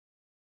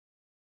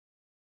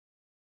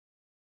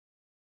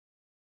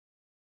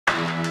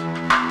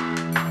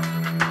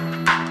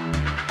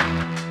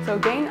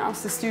again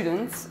asked the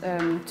students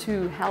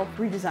to help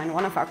redesign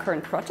one of our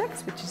current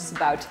projects, which is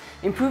about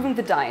improving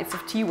the diets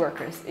of tea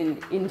workers in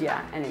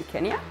India and in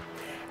Kenya.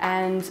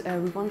 And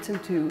we want them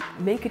to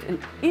make it an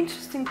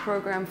interesting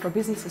program for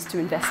businesses to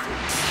invest in.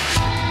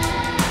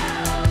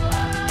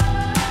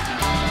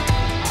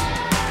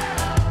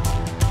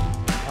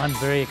 I'm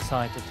very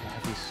excited to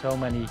have so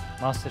many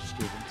master's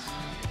students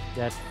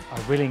that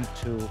are willing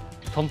to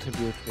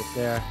contribute with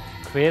their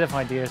creative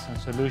ideas and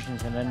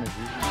solutions and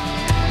energy.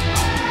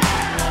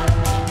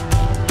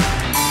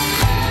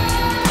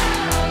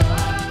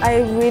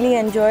 I really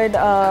enjoyed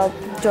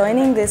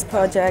joining this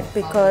project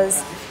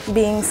because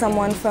being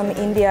someone from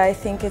India, I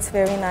think it's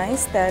very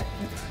nice that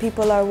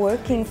people are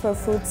working for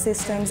food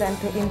systems and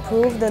to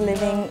improve the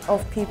living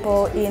of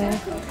people in,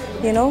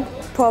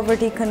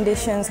 poverty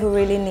conditions who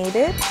really need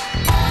it.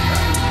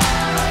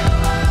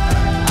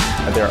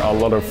 There are a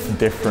lot of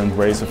different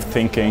ways of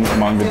thinking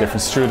among the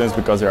different students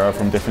because they are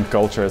from different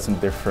cultures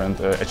and different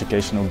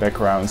educational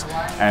backgrounds,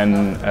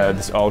 and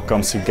this all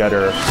comes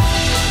together.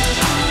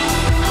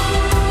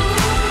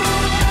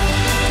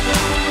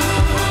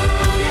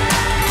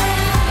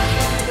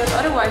 Because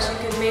otherwise you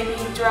could maybe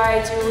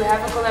try to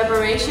have a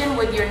collaboration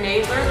with your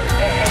neighbor.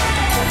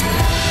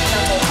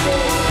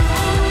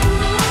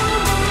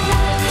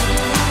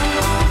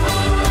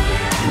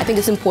 I think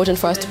it's important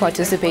for us to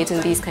participate in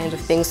these kind of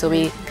things so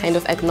we kind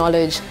of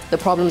acknowledge the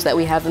problems that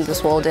we have in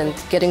this world, and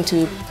getting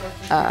to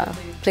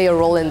play a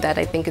role in that,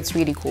 I think it's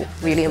really cool,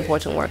 really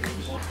important work.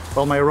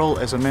 Well, my role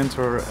as a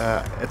mentor,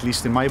 at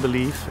least in my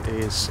belief,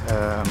 is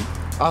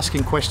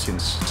asking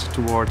questions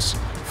towards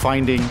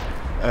finding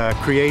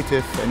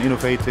creative and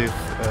innovative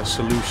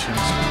solutions.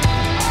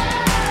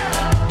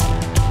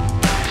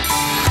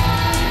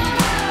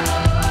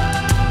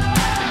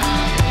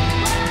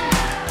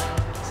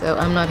 So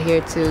I'm not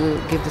here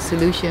to give the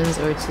solutions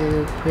or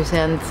to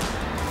present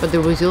what the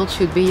result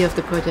should be of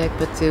the project,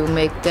 but to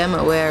make them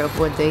aware of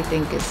what they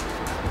think is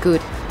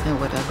good and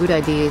what are good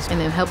ideas, and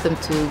then help them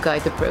to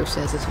guide the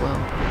process as well.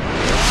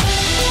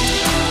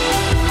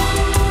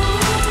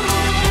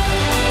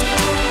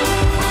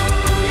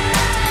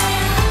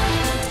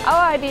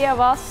 Our idea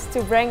was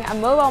to bring a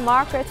mobile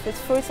market with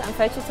fruits and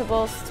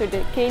vegetables to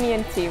the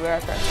Kenyan tea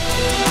workers.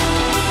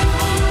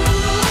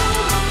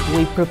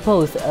 We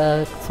propose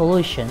a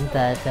solution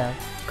that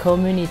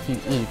community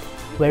eat,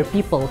 where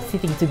people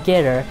sitting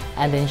together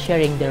and then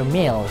sharing their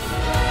meals.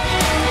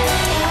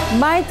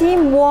 My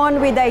team won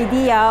with the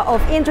idea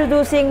of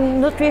introducing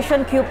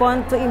nutrition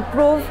coupon to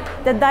improve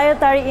the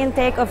dietary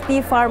intake of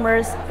tea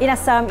farmers in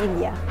Assam,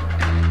 India.